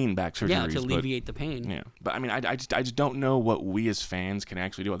 15 back surgeries. Yeah, to alleviate the pain. Yeah, but I mean, I just don't know what we as fans can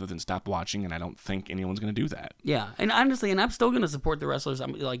actually do other than stop watching, and I don't think anyone's going to do that. Yeah, and honestly, I'm still going to support the wrestlers.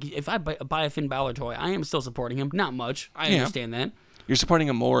 I'm like, if I buy a Finn Balor toy, I am still supporting him. Not much. I understand that. You're supporting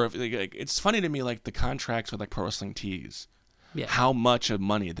him more. Like, it's funny to me, like the contracts with like Pro Wrestling Tees. Yeah. How much of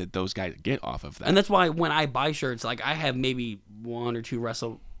money that those guys get off of that? And that's why when I buy shirts, like I have maybe 1 or 2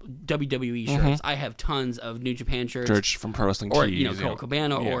 WWE shirts. I have tons of New Japan shirts. Church from Pro Wrestling or, Tees. Cole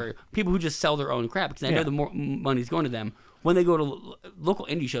Cabana, or people who just sell their own crap, because I know the more money's going to them. When they go to local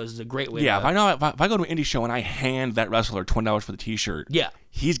indie shows, is a great way. Yeah, if I go to an indie show and I hand that wrestler $20 for the T-shirt,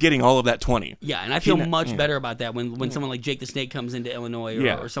 he's getting all of that $20. Yeah, and I feel much better about that when someone like Jake the Snake comes into Illinois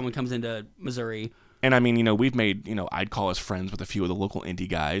or someone comes into Missouri. And I mean, we've made, I'd call us friends with a few of the local indie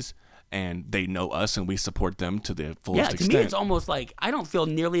guys, and they know us, and we support them to the fullest extent. Yeah, to me, it's almost like I don't feel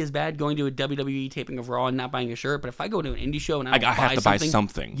nearly as bad going to a WWE taping of Raw and not buying a shirt, but if I go to an indie show and I have to buy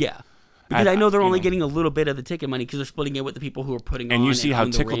something. Yeah. Because I know they're only getting a little bit of the ticket money because they're splitting it with the people who are putting on. And you see how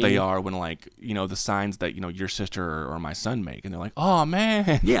tickled they are when, like, the signs that, your sister or my son make, and they're like, oh,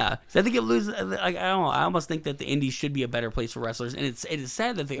 man. Yeah. So I think it loses, like, I don't know, I almost think that the indies should be a better place for wrestlers, and it is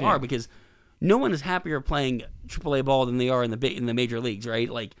sad that they are, because no one is happier playing AAA ball than they are in the major leagues, right?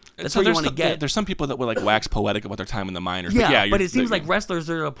 Like, that's what you want to get. There's some people that will like wax poetic about their time in the minors. Yeah, but it seems like wrestlers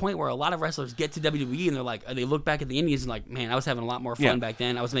are at a point where a lot of wrestlers get to WWE and they're like, they look back at the indies and like, man, I was having a lot more fun back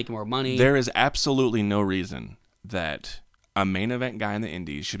then. I was making more money. There is absolutely no reason that a main event guy in the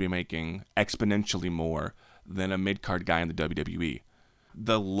indies should be making exponentially more than a mid-card guy in the WWE.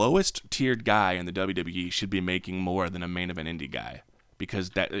 The lowest tiered guy in the WWE should be making more than a main event indie guy.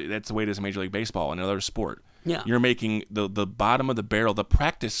 Because that's the way it is in Major League Baseball and another sport. Yeah. You're making the bottom of the barrel, the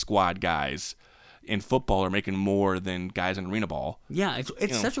practice squad guys in football are making more than guys in arena ball. Yeah,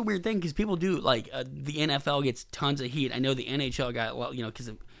 it's such a weird thing because people do, like, the NFL gets tons of heat. I know the NHL got, well, because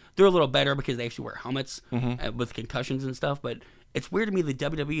they're a little better because they actually wear helmets with concussions and stuff, but it's weird to me that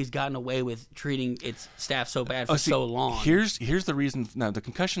WWE has gotten away with treating its staff so bad for so long. Here's the reason. Now, the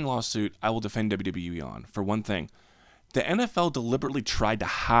concussion lawsuit, I will defend WWE on. For one thing, the NFL deliberately tried to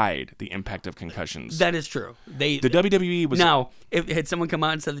hide the impact of concussions. That is true. The WWE was... Now, if had someone come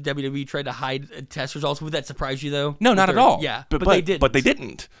out and said the WWE tried to hide test results, would that surprise you, though? No, not at all. Yeah, but they didn't. But they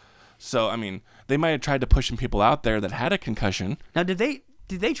didn't. So, I mean, they might have tried to push some people out there that had a concussion. Now, did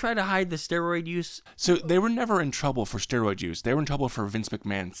they try to hide the steroid use? So they were never in trouble for steroid use. They were in trouble for Vince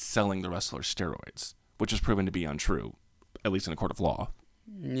McMahon selling the wrestlers steroids, which was proven to be untrue, at least in a court of law.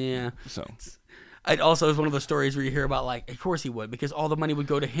 Yeah. So... It also is one of those stories where you hear about, like, of course he would, because all the money would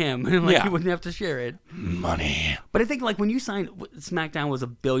go to him, and he wouldn't have to share it. Money. But I think, like, when you signed, SmackDown was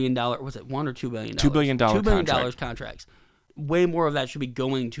 $1 billion, was it $1 or $2 billion? $2 billion $2 billion contracts. Way more of that should be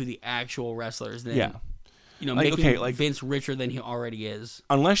going to the actual wrestlers than, making Vince richer than he already is.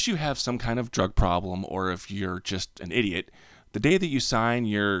 Unless you have some kind of drug problem, or if you're just an idiot, the day that you sign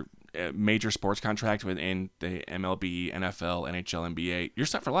your major sports contract within the MLB, NFL, NHL, NBA, you're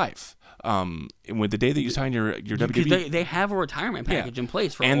set for life. With the day that you sign your WWE, they have a retirement package in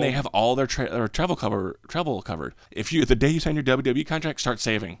place for they have all their travel covered. The day you sign your WWE contract, start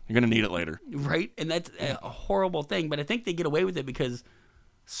saving. You're gonna need it later. Right, and that's a horrible thing. But I think they get away with it because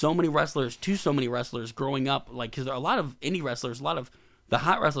so many wrestlers growing up, like, because there are a lot of indie wrestlers, a lot of the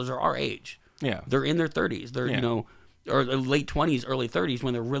hot wrestlers are our age. Yeah, they're in their 30s. They're or late 20s, early 30s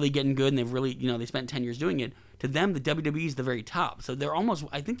when they're really getting good and they've really they spent 10 years doing it. To them, the WWE is the very top. So they're almost,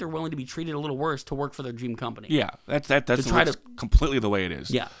 I think they're willing to be treated a little worse to work for their dream company. Yeah, that's completely the way it is.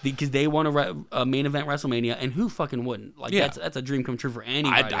 Yeah, because they want a main event WrestleMania, and who fucking wouldn't? Like that's a dream come true for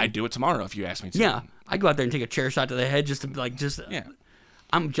anybody. I'd do it tomorrow if you asked me to. Yeah, I'd go out there and take a chair shot to the head just to yeah.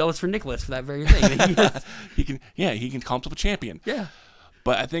 I'm jealous for Nicholas for that very thing. he can call himself a champion. Yeah.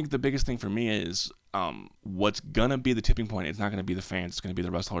 But I think the biggest thing for me is what's going to be the tipping point. It's not going to be the fans. It's going to be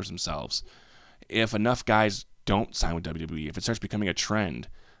the wrestlers themselves. If enough guys don't sign with WWE, if it starts becoming a trend,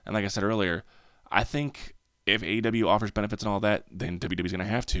 and like I said earlier, I think if AEW offers benefits and all that, then WWE's going to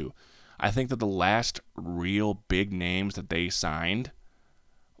have to. I think that the last real big names that they signed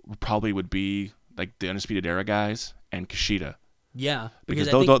probably would be like the Undisputed Era guys and Kushida. Yeah. Because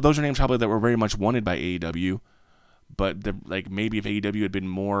those are names probably that were very much wanted by AEW. But maybe if AEW had been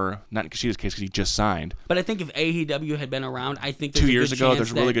more, not in Kushida's case because he just signed. But I think if AEW had been around, I think there's 2 years ago,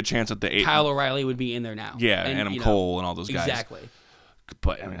 there's a really good chance that Kyle O'Reilly would be in there now. Yeah, and Adam Cole and all those guys. Exactly.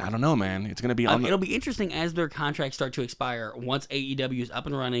 But I mean, I don't know, man. It's going to be it'll be interesting as their contracts start to expire once AEW is up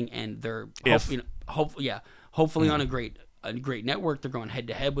and running and they're hopefully on a great network. They're going head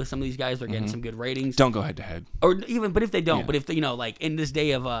to head with some of these guys. They're getting some good ratings. Don't go head to head. But if they don't, but if they, like in this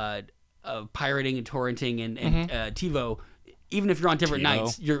day of pirating and torrenting and TiVo, even if you're on different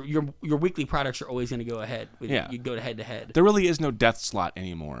nights, your weekly products are always going to go ahead. You go head to head. There really is no death slot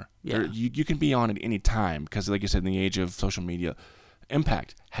anymore. Yeah. You can be on at any time because, like you said, in the age of social media,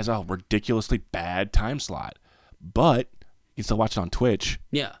 Impact has a ridiculously bad time slot, but you can still watch it on Twitch.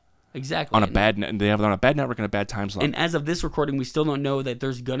 Yeah, exactly. On a bad network and a bad time slot. And as of this recording, we still don't know that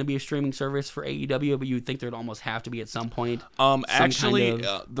there's going to be a streaming service for AEW, but you would think there'd almost have to be at some point.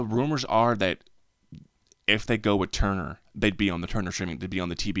 The rumors are that if they go with Turner, they'd be on the Turner streaming. They'd be on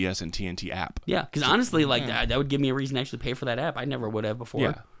the TBS and TNT app. Yeah, because honestly, that would give me a reason to actually pay for that app. I never would have before.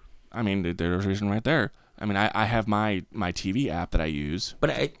 Yeah, I mean, there's a reason right there. I mean, I have my TV app that I use.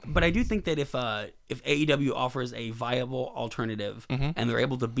 But I do think that if AEW offers a viable alternative and they're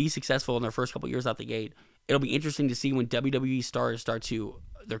able to be successful in their first couple years out the gate, it'll be interesting to see when WWE stars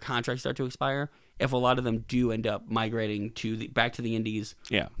their contracts start to expire, if a lot of them do end up migrating back to the indies.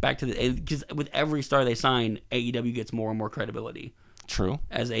 Yeah. Because with every star they sign, AEW gets more and more credibility. True.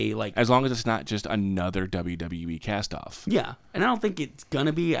 As long as it's not just another WWE cast-off. Yeah, and I don't think it's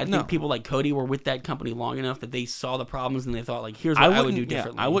gonna be. I think people like Cody were with that company long enough that they saw the problems and they thought, like, here's what I would do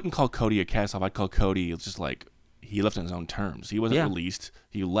differently. I wouldn't call Cody a cast-off. I'd call Cody just like he left on his own terms. He wasn't released.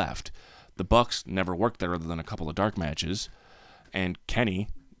 He left. The Bucks never worked there other than a couple of dark matches, and Kenny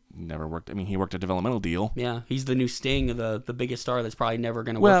never worked. I mean, he worked a developmental deal. Yeah, he's the new Sting, the biggest star that's probably never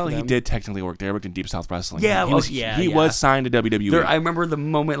going to work for them. Well, he did technically work there. He worked in Deep South Wrestling. Yeah, he was signed to WWE. I remember the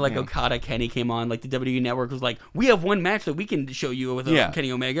moment Okada Kenny came on, like the WWE Network was like, we have one match that we can show you with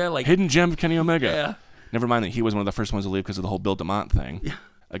Kenny Omega. Like hidden gem of Kenny Omega. Yeah. Never mind that he was one of the first ones to leave because of the whole Bill DeMont thing. Yeah.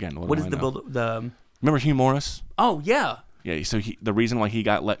 Again, what is the Remember Hugh Morris? Oh, yeah. Yeah, so the reason why he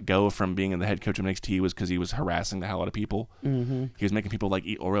got let go from being the head coach of NXT was because he was harassing the hell out of people. Mm-hmm. He was making people like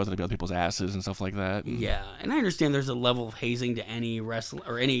eat Oreos out of other people's asses and stuff like that. Yeah, and I understand there's a level of hazing to any wrestler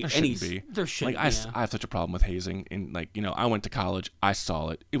or any. There shouldn't be. There shouldn't. I have such a problem with hazing, and I went to college, I saw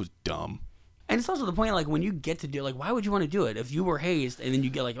it. It was dumb. And it's also the point, like, when you get to do, like, why would you want to do it? If you were hazed and then you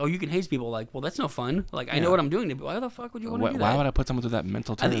get, like, oh, you can haze people, like, well, that's no fun. Like, I know what I'm doing. Why the fuck would you want to do that? Why would I put someone through that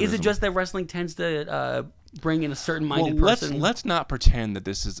mental terrorism? Is it just that wrestling tends to bring in a certain minded person? Let's not pretend that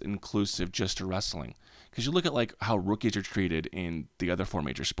this is inclusive just to wrestling. Because you look at, like, how rookies are treated in the other four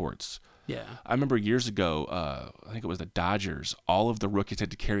major sports. Yeah. I remember years ago, I think it was the Dodgers, all of the rookies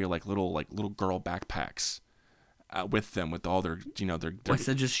had to carry, like, little girl backpacks. With them, with all their,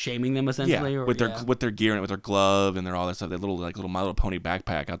 so just shaming them essentially, with their gear and with their glove and their all that stuff. That little My Little Pony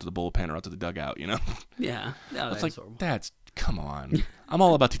backpack out to the bullpen or out to the dugout, Yeah, it's like horrible. Come on. I'm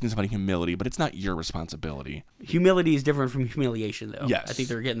all about teaching somebody humility, but it's not your responsibility. Humility is different from humiliation, though. Yes, I think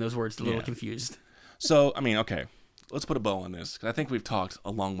they're getting those words a little confused. So I mean, okay, let's put a bow on this, because I think we've talked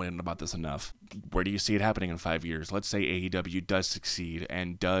a long way about this enough. Where do you see it happening in 5 years? Let's say AEW does succeed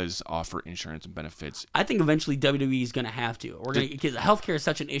and does offer insurance and benefits. I think eventually WWE is going to have to. Because healthcare is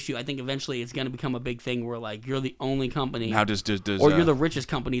such an issue. I think eventually it's going to become a big thing where like you're the only company, now does or you're the richest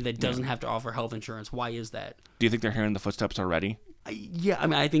company that doesn't have to offer health insurance. Why is that? Do you think they're hearing the footsteps already? Yeah, I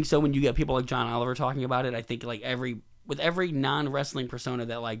mean, I think so. When you get people like John Oliver talking about it, I think like with every non-wrestling persona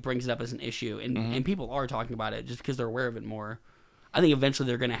that like brings it up as an issue, and people are talking about it just because they're aware of it more. I think eventually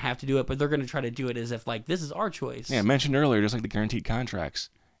they're going to have to do it, but they're going to try to do it as if like this is our choice. Yeah, I mentioned earlier, just like the guaranteed contracts.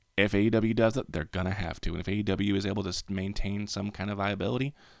 If AEW does it, they're going to have to. And if AEW is able to maintain some kind of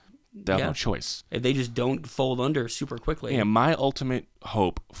viability, they'll have no choice. If they just don't fold under super quickly. Yeah, my ultimate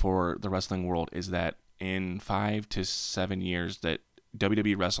hope for the wrestling world is that in 5 to 7 years that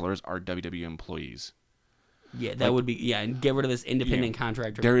WWE wrestlers are WWE employees. Yeah, that would be, and get rid of this independent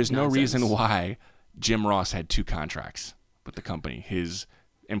contractor. There is no nonsense. reason why Jim Ross had 2 contracts with the company. His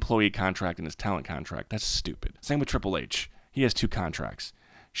employee contract and his talent contract. That's stupid. Same with Triple H. He has 2 contracts.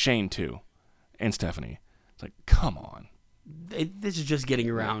 Shane too. And Stephanie. It's like, come on. This is just getting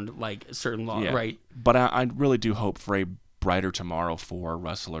around like certain law, right? But I really do hope for a brighter tomorrow for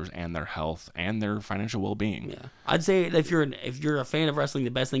wrestlers and their health and their financial well-being. Yeah, I'd say that if you're a fan of wrestling,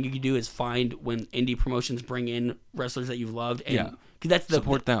 the best thing you can do is find when indie promotions bring in wrestlers that you've loved, and cause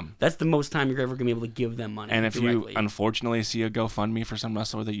support them. That's the most time you're ever gonna be able to give them money. And if directly. you unfortunately see a GoFundMe for some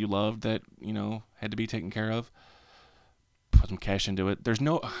wrestler that you loved that had to be taken care of, put some cash into it. There's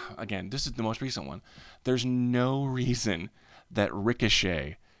no, again, this is the most recent one. There's no reason that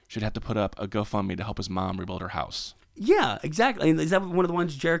Ricochet should have to put up a GoFundMe to help his mom rebuild her house. Yeah, exactly. And is that one of the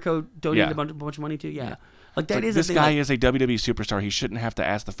ones Jericho donated a bunch of money to? Yeah. Like that is this guy is a WWE superstar. He shouldn't have to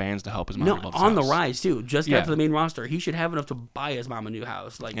ask the fans to help his mom rebuild his house. On the rise too. Just got to the main roster. He should have enough to buy his mom a new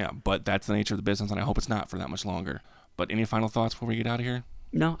house. But that's the nature of the business, and I hope it's not for that much longer. But any final thoughts before we get out of here?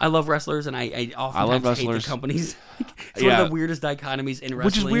 No, I love wrestlers, and I oftentimes hate the companies. It's one of the weirdest dichotomies in wrestling.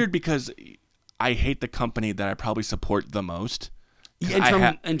 Which is weird because I hate the company that I probably support the most.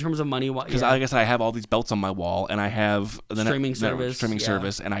 In terms of money, because like I guess I have all these belts on my wall, and I have the streaming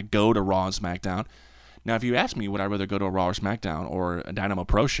service, and I go to Raw and SmackDown. Now, if you ask me, would I rather go to a Raw or SmackDown or a Dynamo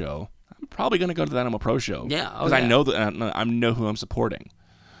Pro show? I'm probably going to go to the Dynamo Pro show. Yeah, because I know that I know who I'm supporting.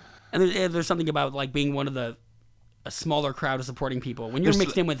 And there's something about like being one of a smaller crowd of supporting people when you're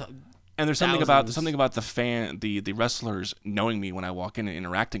mixed in with. And there's something about the wrestlers knowing me when I walk in and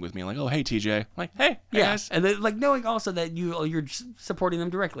interacting with me, like, oh hey TJ, I'm like hey guys, and then, like knowing also that you're supporting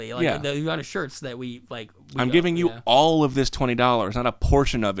them directly, like the amount of shirts that we like. I'm giving you all of this $20, not a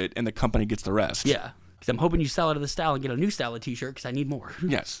portion of it, and the company gets the rest. Yeah, because I'm hoping you sell out of the style and get a new style of T-shirt because I need more.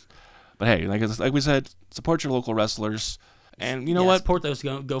 Yes, but hey, like we said, support your local wrestlers, and you know what? Support those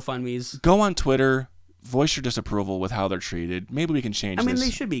GoFundMes. Go on Twitter. Voice your disapproval with how they're treated. Maybe we can change this. I mean, they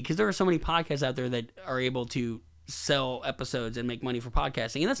should be, because there are so many podcasts out there that are able to sell episodes and make money for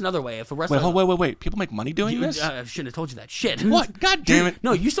podcasting. And that's another way. If a wrestler... Wait. People make money doing this? I shouldn't have told you that. Shit. What? God damn it.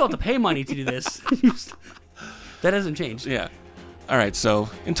 No, you still have to pay money to do this. That hasn't changed. Yeah. All right, so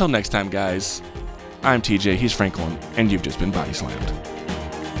until next time, guys, I'm TJ, he's Franklin, and you've just been body slammed.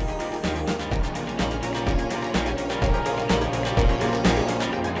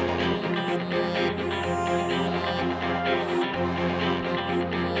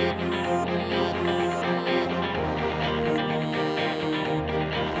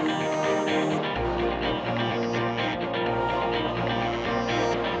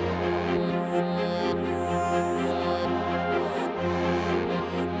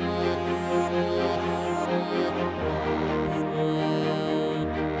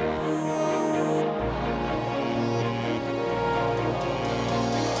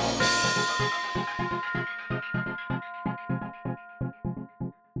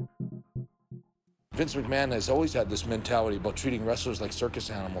 Vince McMahon has always had this mentality about treating wrestlers like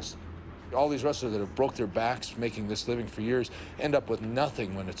circus animals. All these wrestlers that have broke their backs making this living for years end up with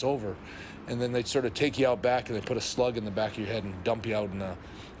nothing when it's over. And then they sort of take you out back and they put a slug in the back of your head and dump you out. And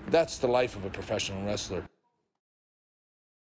that's the life of a professional wrestler.